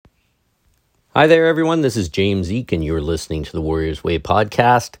Hi there, everyone. This is James Eek, and you're listening to the Warriors Way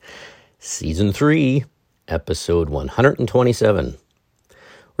podcast, Season 3, Episode 127.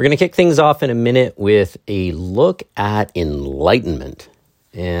 We're going to kick things off in a minute with a look at enlightenment.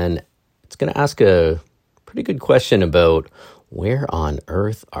 And it's going to ask a pretty good question about where on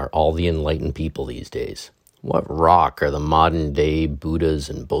earth are all the enlightened people these days? What rock are the modern day Buddhas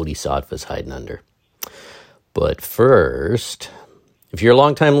and Bodhisattvas hiding under? But first, if you're a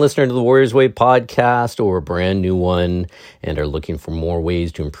longtime listener to the Warriors Way podcast or a brand new one and are looking for more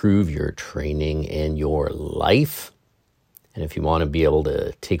ways to improve your training and your life, and if you want to be able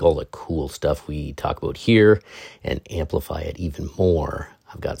to take all the cool stuff we talk about here and amplify it even more,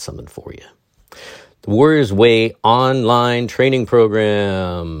 I've got something for you. The Warriors Way online training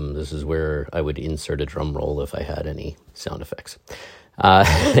program. This is where I would insert a drum roll if I had any sound effects.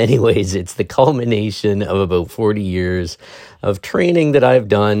 Anyways, it's the culmination of about 40 years of training that I've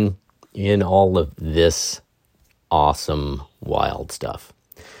done in all of this awesome, wild stuff.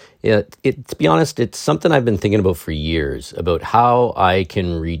 To be honest, it's something I've been thinking about for years, about how I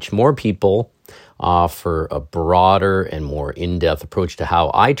can reach more people, offer a broader and more in-depth approach to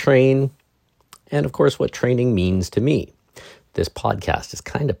how I train, and of course, what training means to me. This podcast is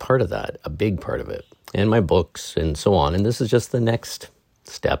kind of part of that, a big part of it, and my books and so on. And this is just the next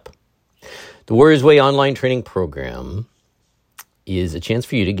step. The Warriors Way online training program is a chance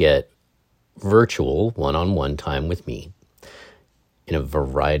for you to get virtual one-on-one time with me in a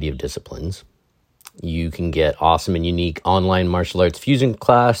variety of disciplines. You can get awesome and unique online martial arts fusion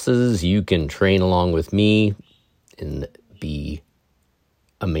classes. You can train along with me and be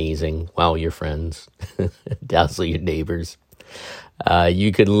amazing, wow your friends, dazzle your neighbors.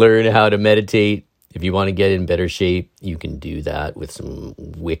 You can learn how to meditate. If you want to get in better shape, you can do that with some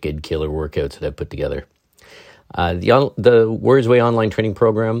wicked killer workouts that I've put together. The Warriors Way online training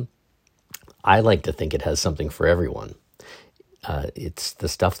program, I like to think it has something for everyone. It's the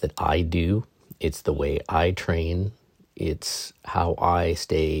stuff that I do. It's the way I train. It's how I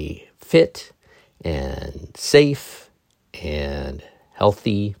stay fit and safe and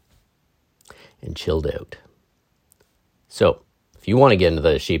healthy and chilled out. So, if you want to get into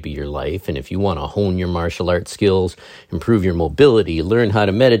the shape of your life, and if you want to hone your martial arts skills, improve your mobility, learn how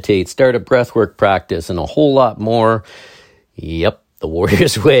to meditate, start a breathwork practice, and a whole lot more, yep, the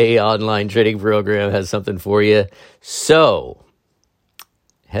Warriors Way online training program has something for you. So,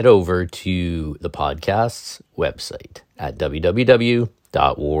 head over to the podcast's website at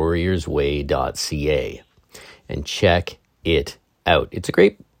www.warriorsway.ca and check it out. It's a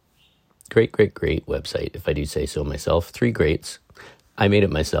great website, if I do say so myself. 3 greats. I made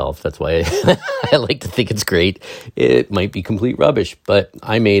it myself. That's why I like to think it's great. It might be complete rubbish, but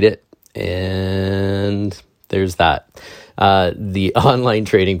I made it, and there's that. The online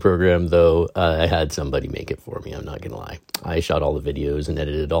training program, though, I had somebody make it for me. I'm not going to lie. I shot all the videos and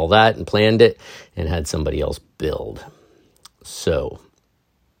edited all that and planned it and had somebody else build. So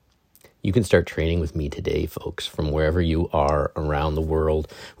you can start training with me today, folks, from wherever you are around the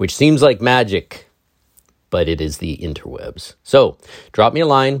world, which seems like magic, but it is the interwebs. So drop me a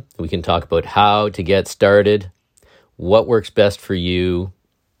line. We can talk about how to get started, what works best for you,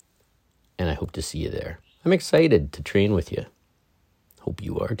 and I hope to see you there. I'm excited to train with you. Hope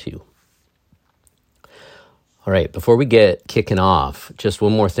you are too. All right, before we get kicking off, just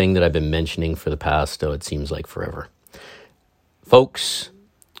one more thing that I've been mentioning for the past, it seems like forever. Folks,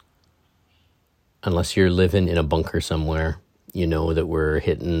 unless you're living in a bunker somewhere, you know that we're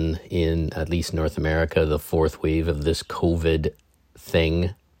hitting, in at least North America, the 4th wave of this COVID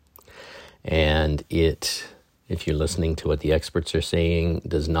thing. And it, if you're listening to what the experts are saying,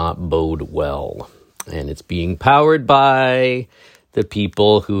 does not bode well. And it's being powered by the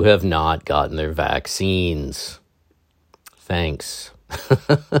people who have not gotten their vaccines. Thanks.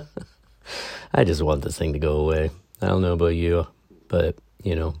 I just want this thing to go away. I don't know about you, but,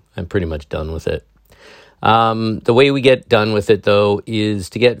 I'm pretty much done with it. The way we get done with it, though,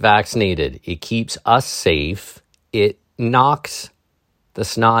 is to get vaccinated. It keeps us safe. It knocks the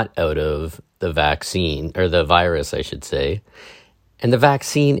snot out of the vaccine, or the virus, I should say. And the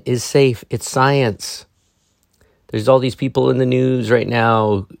vaccine is safe. It's science. There's all these people in the news right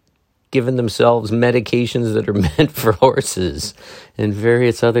now giving themselves medications that are meant for horses and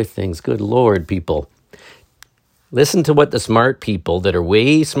various other things. Good Lord, people. Listen to what the smart people that are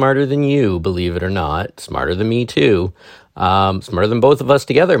way smarter than you, believe it or not, smarter than me too, smarter than both of us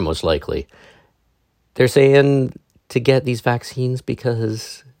together, most likely. They're saying to get these vaccines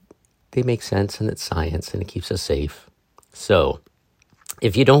because they make sense and it's science and it keeps us safe. So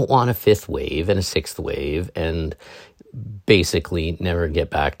if you don't want a 5th wave and a 6th wave and basically never get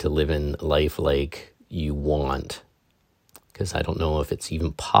back to living life like you want. Because I don't know if it's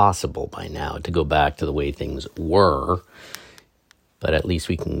even possible by now to go back to the way things were. But at least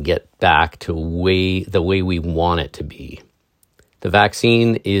we can get back to the way we want it to be. The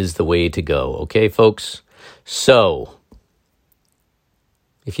vaccine is the way to go. Okay, folks? So,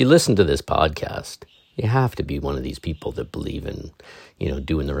 if you listen to this podcast, you have to be one of these people that believe in,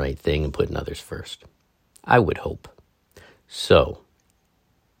 doing the right thing and putting others first. I would hope. So,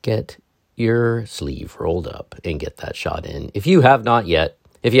 get your sleeve rolled up and get that shot in. If you have not yet,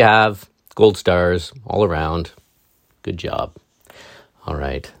 if you have, gold stars all around. Good job. All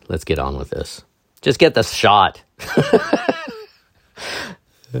right, let's get on with this. Just get the shot.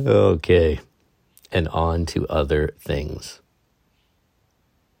 Okay, and on to other things.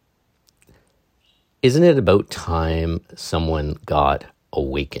 Isn't it about time someone got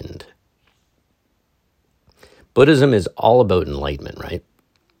awakened? Buddhism is all about enlightenment, right?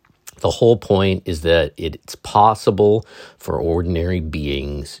 The whole point is that it's possible for ordinary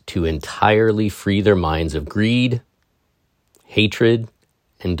beings to entirely free their minds of greed, hatred,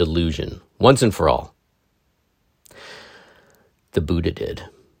 and delusion, once and for all. The Buddha did.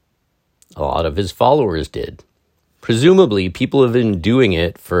 A lot of his followers did. Presumably, people have been doing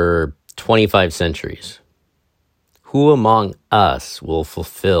it for 25 centuries. Who among us will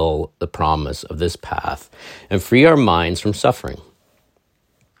fulfill the promise of this path and free our minds from suffering?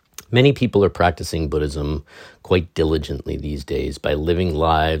 Many people are practicing Buddhism quite diligently these days by living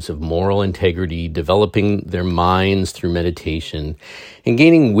lives of moral integrity, developing their minds through meditation, and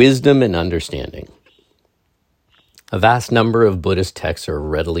gaining wisdom and understanding. A vast number of Buddhist texts are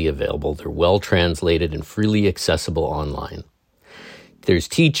readily available. They're well translated and freely accessible online. There's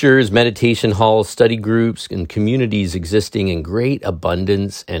teachers, meditation halls, study groups, and communities existing in great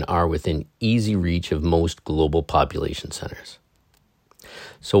abundance and are within easy reach of most global population centers.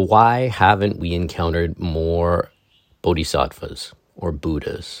 So why haven't we encountered more bodhisattvas or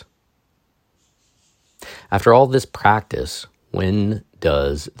Buddhas? After all this practice, when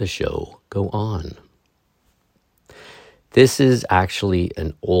does the show go on? This is actually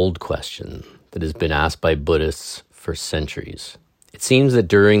an old question that has been asked by Buddhists for centuries. It seems that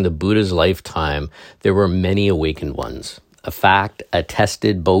during the Buddha's lifetime, there were many awakened ones, a fact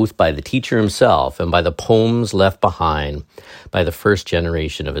attested both by the teacher himself and by the poems left behind by the first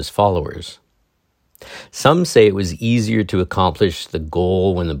generation of his followers. Some say it was easier to accomplish the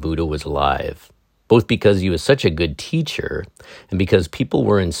goal when the Buddha was alive, both because he was such a good teacher and because people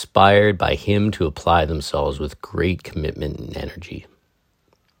were inspired by him to apply themselves with great commitment and energy.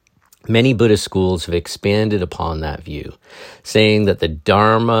 Many Buddhist schools have expanded upon that view, saying that the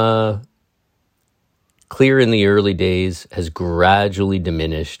Dharma, clear in the early days, has gradually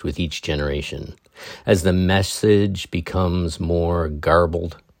diminished with each generation as the message becomes more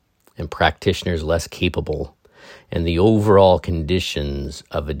garbled and practitioners less capable, and the overall conditions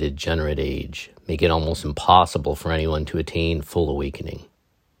of a degenerate age make it almost impossible for anyone to attain full awakening.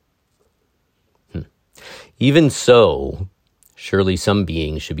 Even so, surely some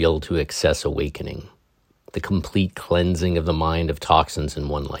beings should be able to access awakening, the complete cleansing of the mind of toxins in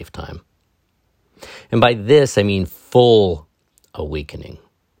one lifetime. And by this, I mean full awakening,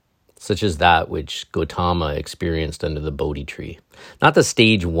 such as that which Gautama experienced under the Bodhi tree. Not the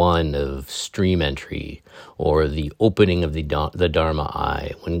stage 1 of stream entry or the opening of the Dharma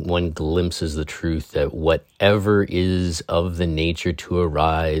eye, when one glimpses the truth that whatever is of the nature to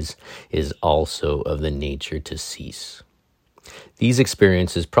arise is also of the nature to cease. These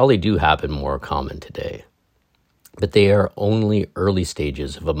experiences probably do happen more common today, but they are only early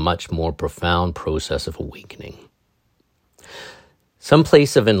stages of a much more profound process of awakening. Some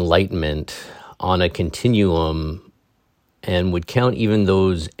place of enlightenment on a continuum and would count even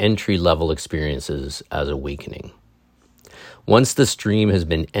those entry-level experiences as awakening. Once the stream has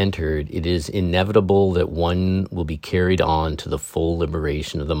been entered, it is inevitable that one will be carried on to the full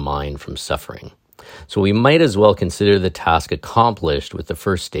liberation of the mind from suffering. So we might as well consider the task accomplished with the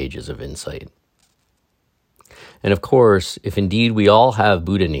first stages of insight. And of course, if indeed we all have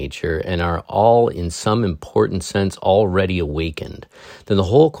Buddha nature and are all in some important sense already awakened, then the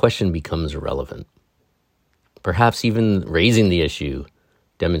whole question becomes irrelevant. Perhaps even raising the issue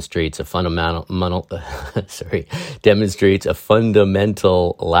demonstrates a fundamental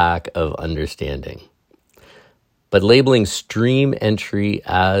lack of understanding. But labeling stream entry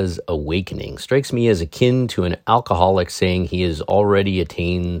as awakening strikes me as akin to an alcoholic saying he has already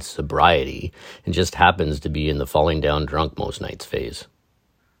attained sobriety and just happens to be in the falling down drunk most nights phase.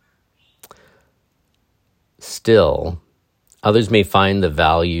 Still, Others may find the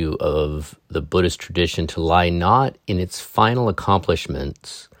value of the Buddhist tradition to lie not in its final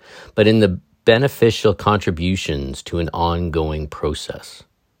accomplishments, but in the beneficial contributions to an ongoing process.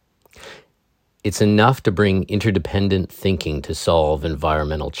 It's enough to bring interdependent thinking to solve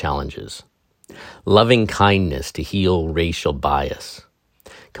environmental challenges, loving kindness to heal racial bias,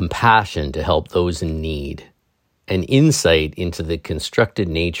 compassion to help those in need, and insight into the constructed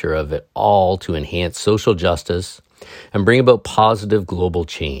nature of it all to enhance social justice and bring about positive global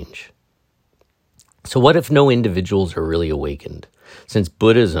change. So what if no individuals are really awakened, since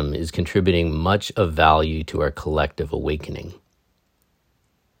Buddhism is contributing much of value to our collective awakening?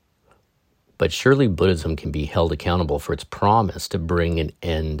 But surely Buddhism can be held accountable for its promise to bring an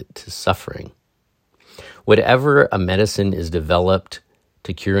end to suffering. Whatever a medicine is developed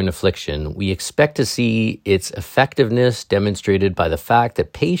to cure an affliction, we expect to see its effectiveness demonstrated by the fact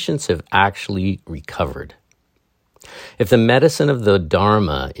that patients have actually recovered. If the medicine of the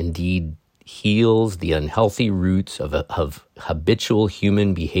Dharma indeed heals the unhealthy roots of habitual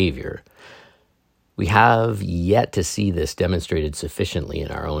human behavior, we have yet to see this demonstrated sufficiently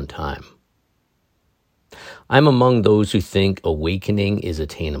in our own time. I'm among those who think awakening is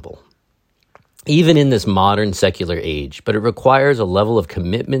attainable, even in this modern secular age, but it requires a level of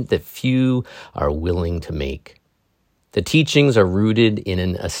commitment that few are willing to make. The teachings are rooted in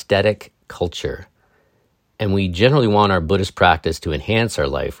an aesthetic culture, and we generally want our Buddhist practice to enhance our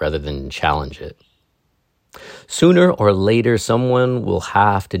life rather than challenge it. Sooner or later, someone will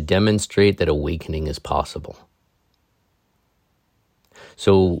have to demonstrate that awakening is possible.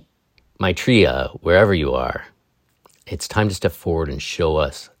 So, Maitreya, wherever you are, it's time to step forward and show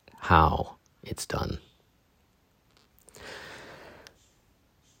us how it's done.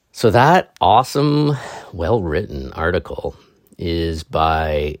 So that awesome, well-written article is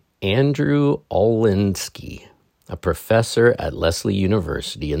by Andrew Olinsky, a professor at Lesley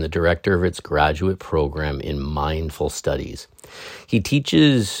University and the director of its graduate program in mindful studies. He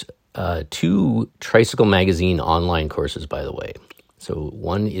teaches 2 Tricycle Magazine online courses, by the way. So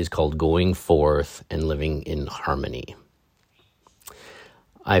one is called Going Forth and Living in Harmony.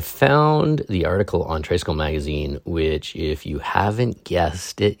 I found the article on Tricycle Magazine, which, if you haven't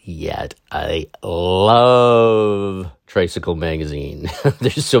guessed it yet, I love Tricycle Magazine.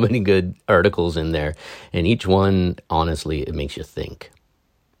 There's so many good articles in there, and each one, honestly, it makes you think.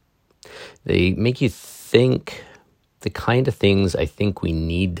 They make you think the kind of things I think we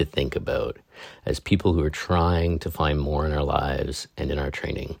need to think about as people who are trying to find more in our lives and in our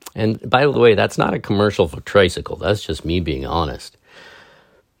training. And by the way, that's not a commercial for Tricycle. That's just me being honest.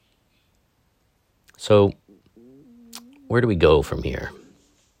 So, where do we go from here?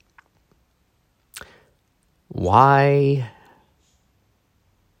 Why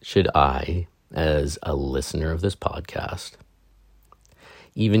should I, as a listener of this podcast,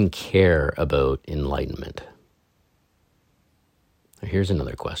 even care about enlightenment? Here's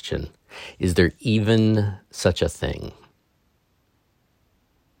another question. Is there even such a thing?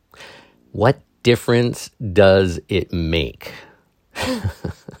 What difference does it make?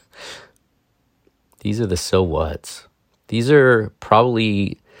 These are the so whats. These are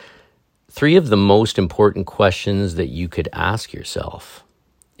probably 3 of the most important questions that you could ask yourself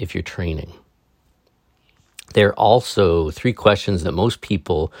if you're training. They're also 3 questions that most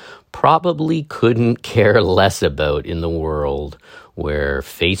people probably couldn't care less about in the world where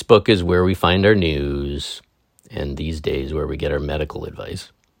Facebook is where we find our news, and these days where we get our medical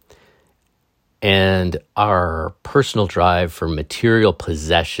advice. And our personal drive for material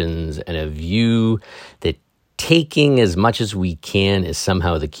possessions and a view that taking as much as we can is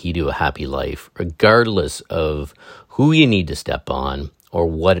somehow the key to a happy life, regardless of who you need to step on or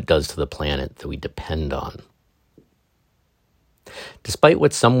what it does to the planet that we depend on. Despite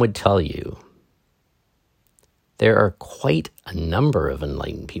what some would tell you, there are quite a number of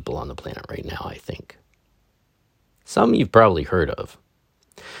enlightened people on the planet right now, I think. Some you've probably heard of,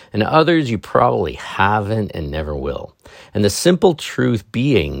 and others you probably haven't and never will. And the simple truth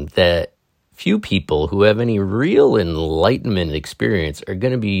being that few people who have any real enlightenment experience are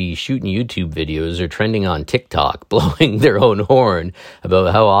going to be shooting YouTube videos or trending on TikTok, blowing their own horn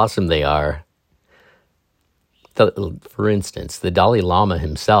about how awesome they are. For instance, the Dalai Lama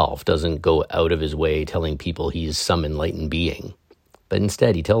himself doesn't go out of his way telling people he's some enlightened being, but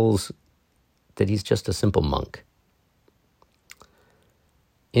instead he tells that he's just a simple monk.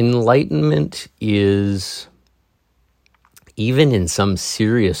 Enlightenment is, even in some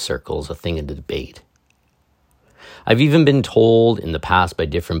serious circles, a thing of debate. I've even been told in the past by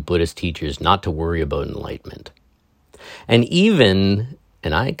different Buddhist teachers not to worry about enlightenment.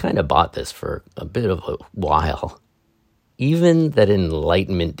 And I kind of bought this for a bit of a while, even that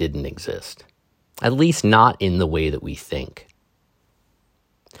enlightenment didn't exist, at least not in the way that we think.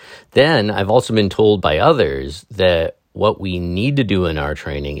 Then I've also been told by others that what we need to do in our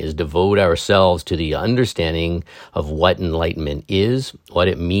training is devote ourselves to the understanding of what enlightenment is, what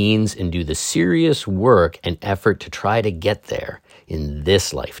it means, and do the serious work and effort to try to get there in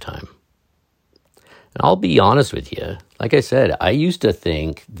this lifetime. And I'll be honest with you, like I said, I used to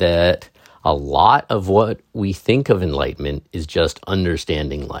think that a lot of what we think of enlightenment is just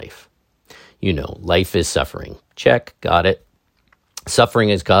understanding life. You know, life is suffering. Check, got it. Suffering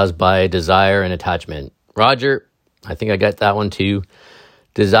is caused by desire and attachment. Roger, I think I got that one too.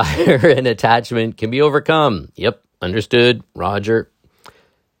 Desire and attachment can be overcome. Yep, understood. Roger.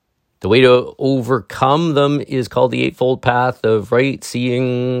 The way to overcome them is called the Eightfold Path of right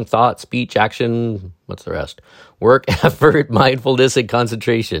seeing, thought, speech, action. What's the rest? Work, effort, mindfulness, and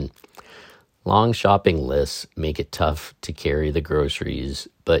concentration. Long shopping lists make it tough to carry the groceries,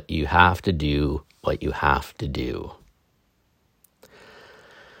 but you have to do what you have to do.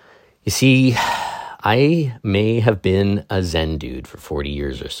 You see, I may have been a Zen dude for 40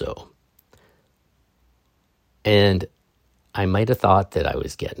 years or so. And I might have thought that I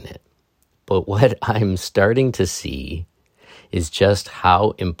was getting it. But what I'm starting to see is just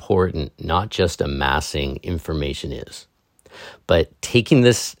how important not just amassing information is, but taking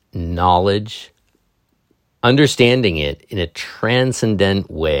this knowledge, understanding it in a transcendent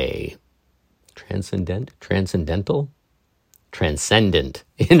way. Transcendent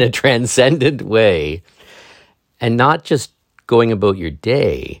in a transcendent way, and not just going about your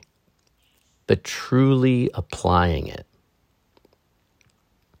day, but truly applying it.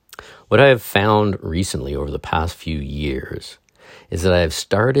 What I have found recently over the past few years is that I've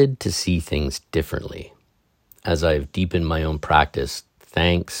started to see things differently as I've deepened my own practice,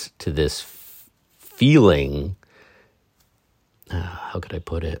 thanks to this feeling, how could I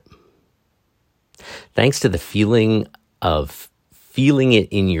put it? Thanks to the feeling of feeling it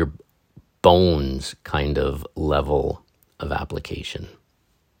in your bones kind of level of application.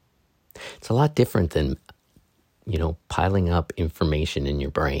 It's a lot different than, piling up information in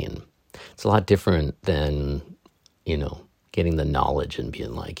your brain. It's a lot different than, getting the knowledge and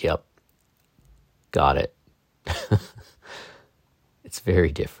being like, yep, got it. It's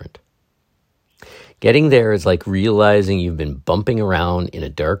very different. Getting there is like realizing you've been bumping around in a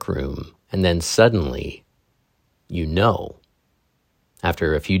dark room, and then suddenly,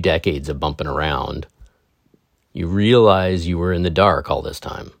 after a few decades of bumping around, you realize you were in the dark all this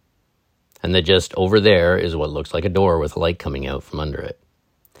time. And that just over there is what looks like a door with light coming out from under it.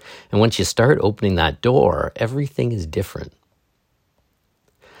 And once you start opening that door, everything is different.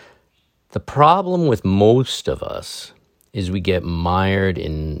 The problem with most of us is we get mired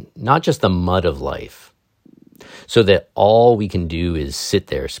in not just the mud of life, so that all we can do is sit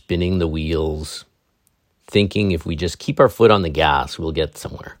there spinning the wheels, thinking if we just keep our foot on the gas, we'll get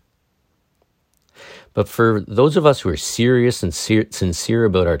somewhere. But for those of us who are serious and sincere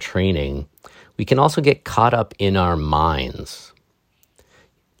about our training, we can also get caught up in our minds.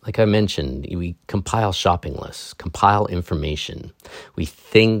 Like I mentioned, we compile shopping lists, compile information. We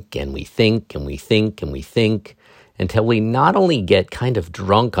think and we think and we think and we think until we not only get kind of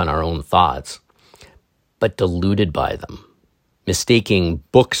drunk on our own thoughts, but deluded by them, mistaking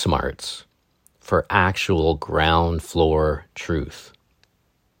book smarts for actual ground floor truth.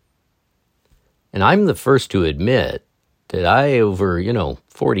 And I'm the first to admit that I, over,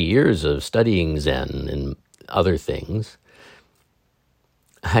 40 years of studying Zen and other things,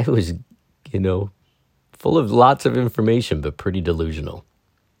 I was, full of lots of information, but pretty delusional.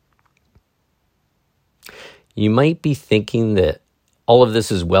 You might be thinking that all of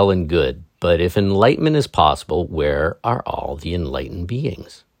this is well and good, but if enlightenment is possible, where are all the enlightened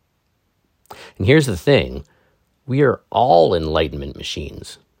beings? And here's the thing, we are all enlightenment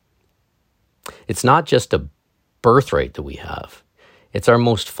machines. It's not just a birthright that we have. It's our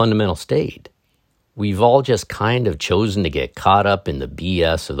most fundamental state. We've all just kind of chosen to get caught up in the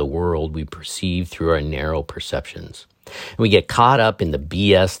BS of the world we perceive through our narrow perceptions. And we get caught up in the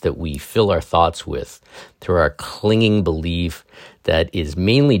BS that we fill our thoughts with through our clinging belief that is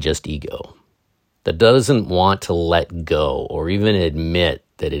mainly just ego, that doesn't want to let go or even admit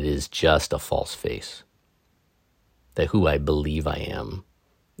that it is just a false face, that who I believe I am,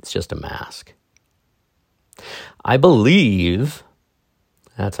 it's just a mask. I believe,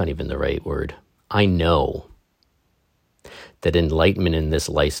 that's not even the right word, I know that enlightenment in this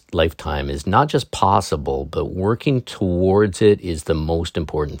lifetime is not just possible, but working towards it is the most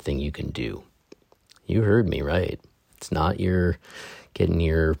important thing you can do. You heard me right. It's not your getting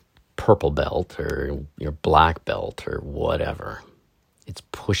your purple belt or your black belt or whatever. It's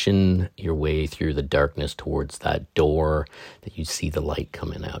pushing your way through the darkness towards that door that you see the light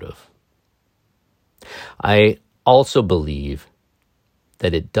coming out of. I also believe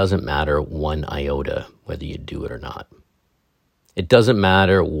that it doesn't matter one iota whether you do it or not. It doesn't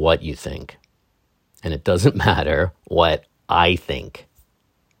matter what you think. And it doesn't matter what I think.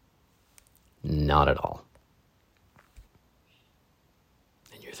 Not at all.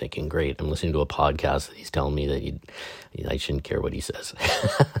 And you're thinking, great, I'm listening to a podcast that he's telling me that I shouldn't care what he says.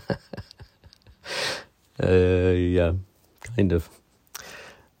 Yeah, kind of.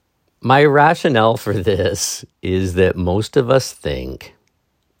 My rationale for this is that most of us think,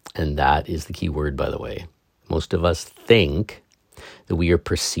 and that is the key word, by the way, most of us think that we are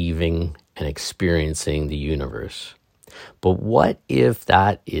perceiving and experiencing the universe. But what if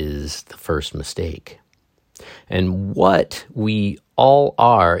that is the first mistake? And what we all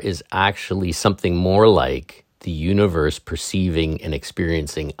are is actually something more like the universe perceiving and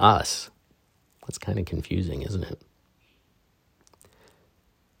experiencing us. That's kind of confusing, isn't it?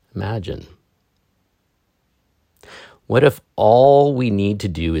 Imagine. What if all we need to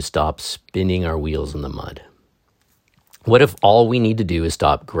do is stop spinning our wheels in the mud? What if all we need to do is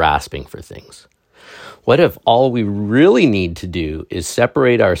stop grasping for things? What if all we really need to do is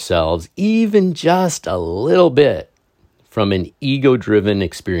separate ourselves even just a little bit from an ego-driven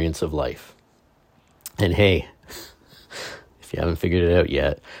experience of life? And hey, if you haven't figured it out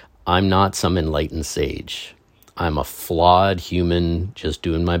yet, I'm not some enlightened sage. I'm a flawed human just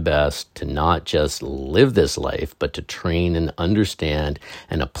doing my best to not just live this life, but to train and understand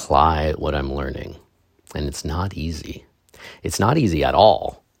and apply what I'm learning. And it's not easy. It's not easy at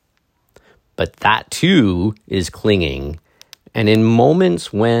all. But that too is clinging. And in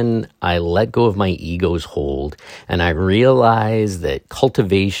moments when I let go of my ego's hold and I realize that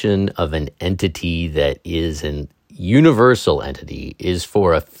cultivation of an entity that is an universal entity is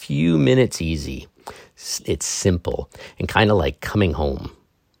for a few minutes easy. It's simple and kind of like coming home.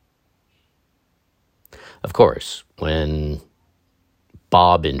 Of course, when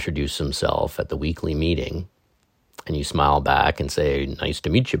Bob introduced himself at the weekly meeting and you smile back and say, "Nice to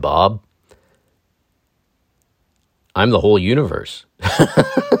meet you, Bob," I'm the whole universe.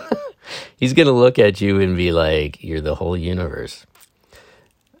 He's going to look at you and be like, "You're the whole universe."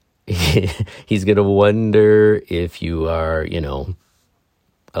 He's going to wonder if you are,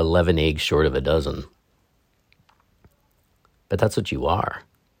 11 eggs short of a dozen. But that's what you are.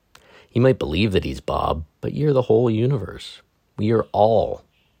 He might believe that he's Bob, but you're the whole universe. We are all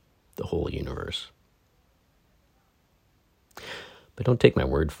the whole universe. But don't take my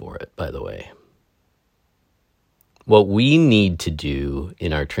word for it, by the way. What we need to do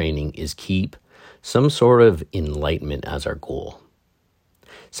in our training is keep some sort of enlightenment as our goal.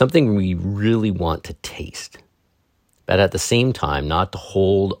 Something we really want to taste, but at the same time, not to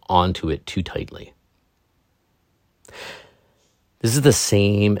hold onto it too tightly. This is the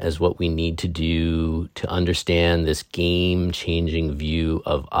same as what we need to do to understand this game-changing view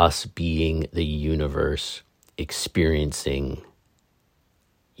of us being the universe, experiencing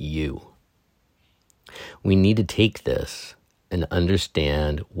you. We need to take this and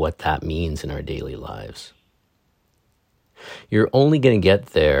understand what that means in our daily lives. You're only going to get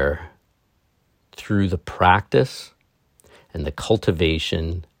there through the practice and the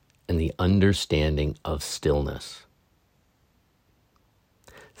cultivation and the understanding of stillness.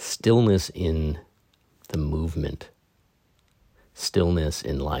 Stillness in the movement. Stillness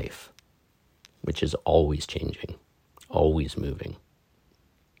in life, which is always changing, always moving.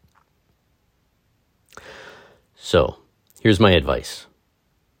 So, here's my advice.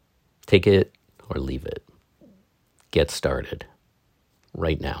 Take it or leave it. Get started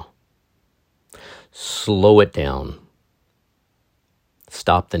right now. Slow it down.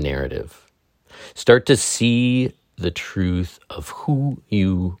 Stop the narrative. Start to see the truth of who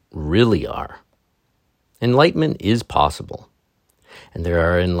you really are. Enlightenment is possible, and there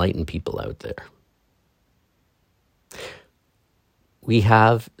are enlightened people out there. We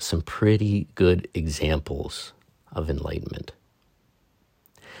have some pretty good examples of enlightenment.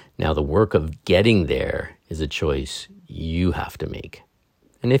 Now, the work of getting there is a choice you have to make.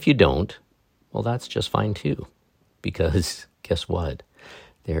 And if you don't, well, that's just fine too. Because guess what?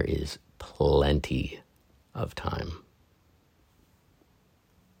 There is plenty of time.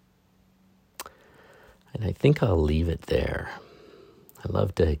 And I think I'll leave it there. I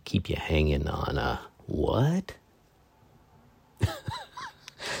love to keep you hanging on a what?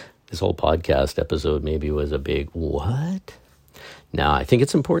 This whole podcast episode maybe was a big what? Now, I think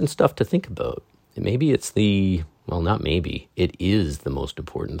it's important stuff to think about. And maybe it's the Well, not maybe. It is the most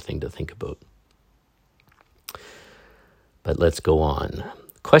important thing to think about. But let's go on.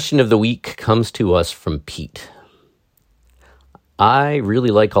 Question of the week comes to us from Pete. I really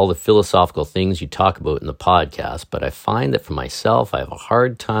like all the philosophical things you talk about in the podcast, but I find that for myself, I have a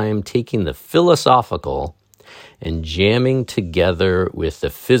hard time taking the philosophical and jamming together with the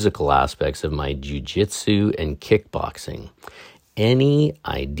physical aspects of my jiu-jitsu and kickboxing. Any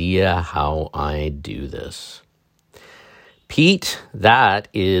idea how I do this? Pete, that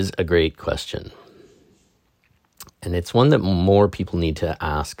is a great question. And it's one that more people need to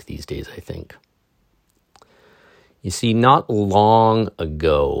ask these days, I think. You see, not long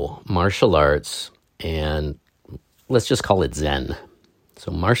ago, martial arts and let's just call it Zen. So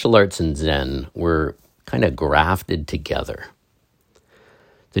martial arts and Zen were kind of grafted together.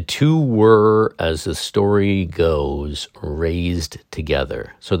 The two were, as the story goes, raised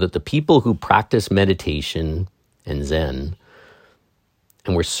together so that the people who practice meditation and Zen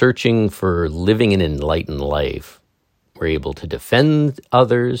and were searching for living an enlightened life were able to defend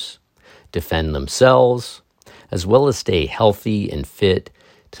others, defend themselves, as well as stay healthy and fit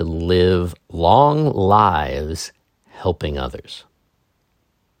to live long lives helping others.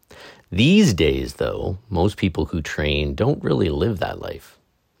 These days, though, most people who train don't really live that life.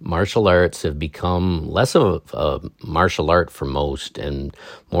 Martial arts have become less of a martial art for most and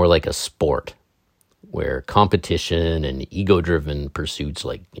more like a sport where competition and ego-driven pursuits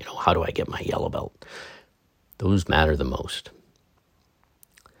like, how do I get my yellow belt? Those matter the most.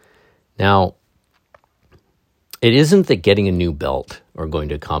 Now, it isn't that getting a new belt or going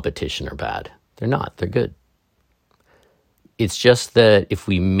to a competition are bad. They're not. They're good. It's just that if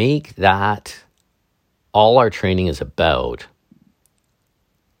we make that all our training is about,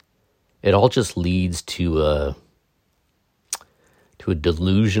 it all just leads to a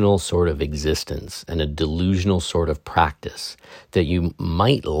delusional sort of existence and a delusional sort of practice that you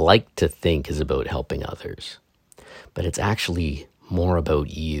might like to think is about helping others, but it's actually more about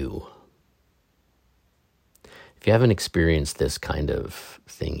you. If you haven't experienced this kind of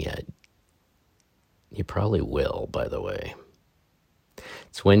thing yet, you probably will, by the way.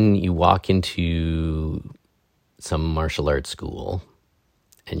 It's when you walk into some martial arts school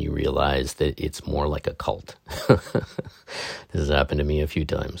and you realize that it's more like a cult. This has happened to me a few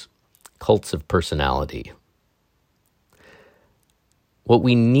times. Cults of personality. What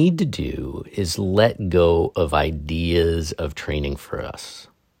we need to do is let go of ideas of training for us.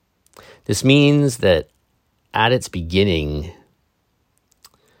 This means that at its beginning,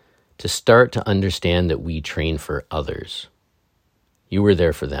 to start to understand that we train for others. You were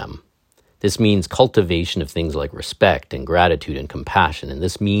there for them. This means cultivation of things like respect and gratitude and compassion. And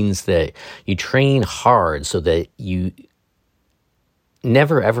this means that you train hard so that you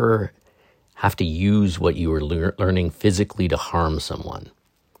never ever have to use what you were learning physically to harm someone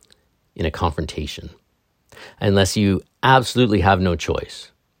in a confrontation, unless you absolutely have no choice.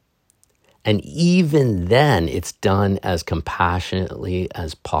 And even then, it's done as compassionately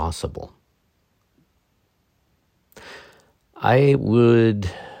as possible. I would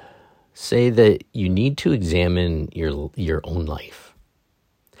say that you need to examine your own life.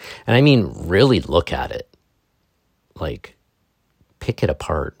 And I mean, really look at it. Like, pick it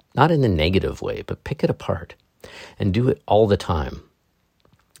apart. Not in a negative way, but pick it apart. And do it all the time.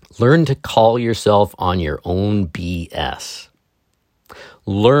 Learn to call yourself on your own BS.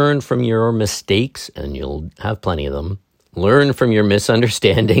 Learn from your mistakes, and you'll have plenty of them. Learn from your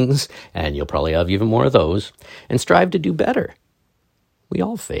misunderstandings, and you'll probably have even more of those. And strive to do better. We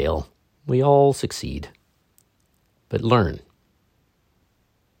all fail. We all succeed. But learn.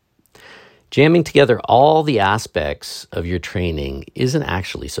 Jamming together all the aspects of your training isn't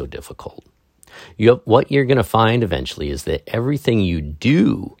actually so difficult. What you're going to find eventually is that everything you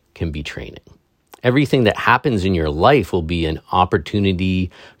do can be training. Everything that happens in your life will be an opportunity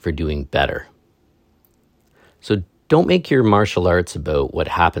for doing better. So don't make your martial arts about what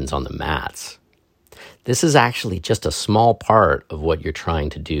happens on the mats. This is actually just a small part of what you're trying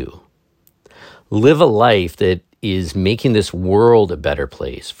to do. Live a life that is making this world a better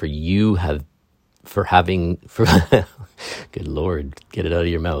place for you good Lord, get it out of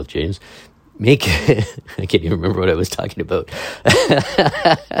your mouth, James. I can't even remember what I was talking about.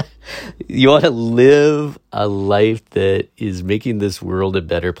 You want to live a life that is making this world a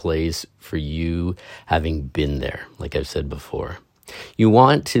better place for you, having been there, like I've said before. You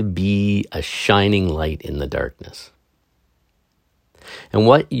want to be a shining light in the darkness. And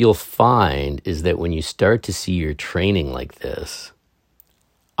what you'll find is that when you start to see your training like this,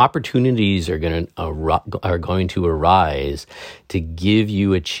 opportunities are going to arise to give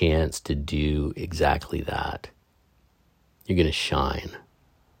you a chance to do exactly that. You're going to shine.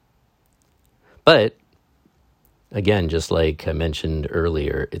 But again, just like I mentioned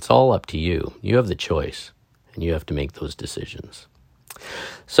earlier, it's all up to you. You have the choice, and you have to make those decisions.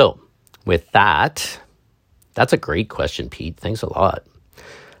 So with that, that's a great question, Pete. Thanks a lot.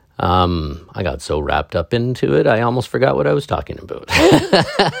 I got so wrapped up into it, I almost forgot what I was talking about.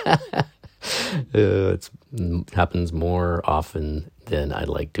 It happens more often than I'd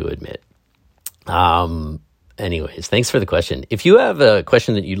like to admit. Anyways, thanks for the question. If you have a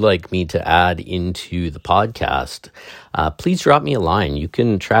question that you'd like me to add into the podcast, please drop me a line. You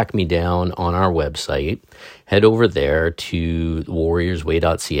can track me down on our website. Head over there to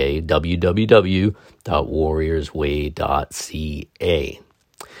warriorsway.ca, www.warriorsway.ca.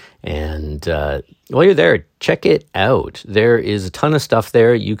 And while you're there, check it out. There is a ton of stuff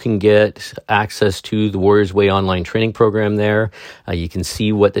there. You can get access to the Warriors Way online training program there. You can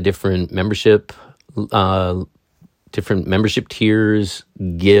see what the different membership tiers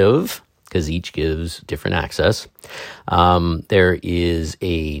give, because each gives different access. There is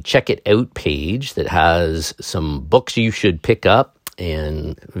a check it out page that has some books you should pick up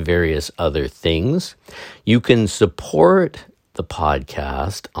and various other things. You can support the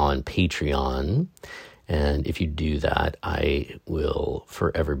podcast on Patreon, and if you do that, I will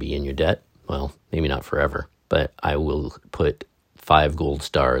forever be in your debt. Well, maybe not forever, but I will put 5 gold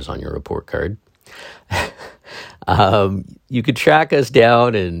stars on your report card. You could track us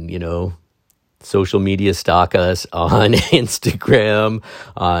down and, social media stalk us on Instagram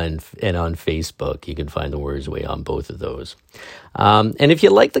and on Facebook. You can find the Warriors Way on both of those. And if you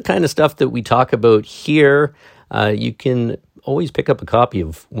like the kind of stuff that we talk about here, you can always pick up a copy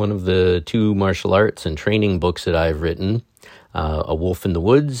of one of the 2 martial arts and training books that I've written, A Wolf in the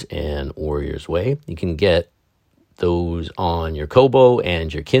Woods and Warriors Way. You can get those on your Kobo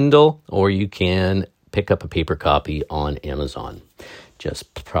and your Kindle, or you can pick up a paper copy on Amazon.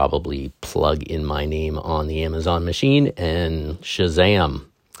 Just probably plug in my name on the Amazon machine and Shazam.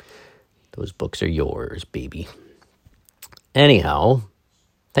 Those books are yours, baby. Anyhow,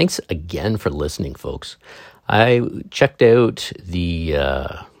 thanks again for listening, folks. I checked out the,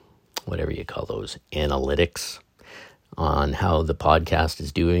 whatever you call those, analytics on how the podcast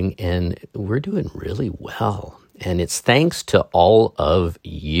is doing, and we're doing really well. And it's thanks to all of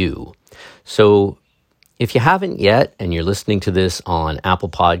you. So if you haven't yet, and you're listening to this on Apple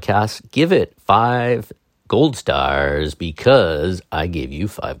Podcasts, give it 5 gold stars, because I gave you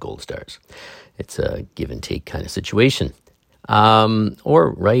 5 gold stars. It's a give and take kind of situation.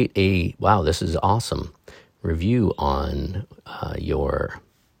 Or write a, wow, this is awesome, review on your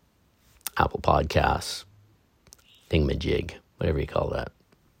Apple Podcasts thingamajig, whatever you call that.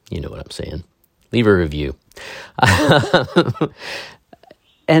 You know what I'm saying. Leave a review.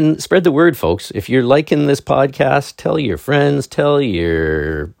 And spread the word, folks. If you're liking this podcast, tell your friends, tell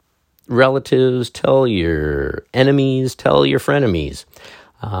your relatives, tell your enemies, tell your frenemies,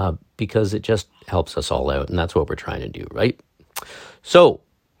 because it just helps us all out, and that's what we're trying to do, right? So,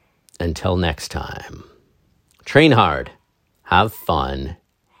 until next time, train hard, have fun,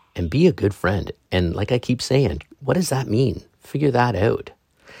 and be a good friend. And like I keep saying, what does that mean? Figure that out.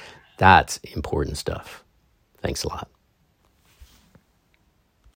 That's important stuff. Thanks a lot.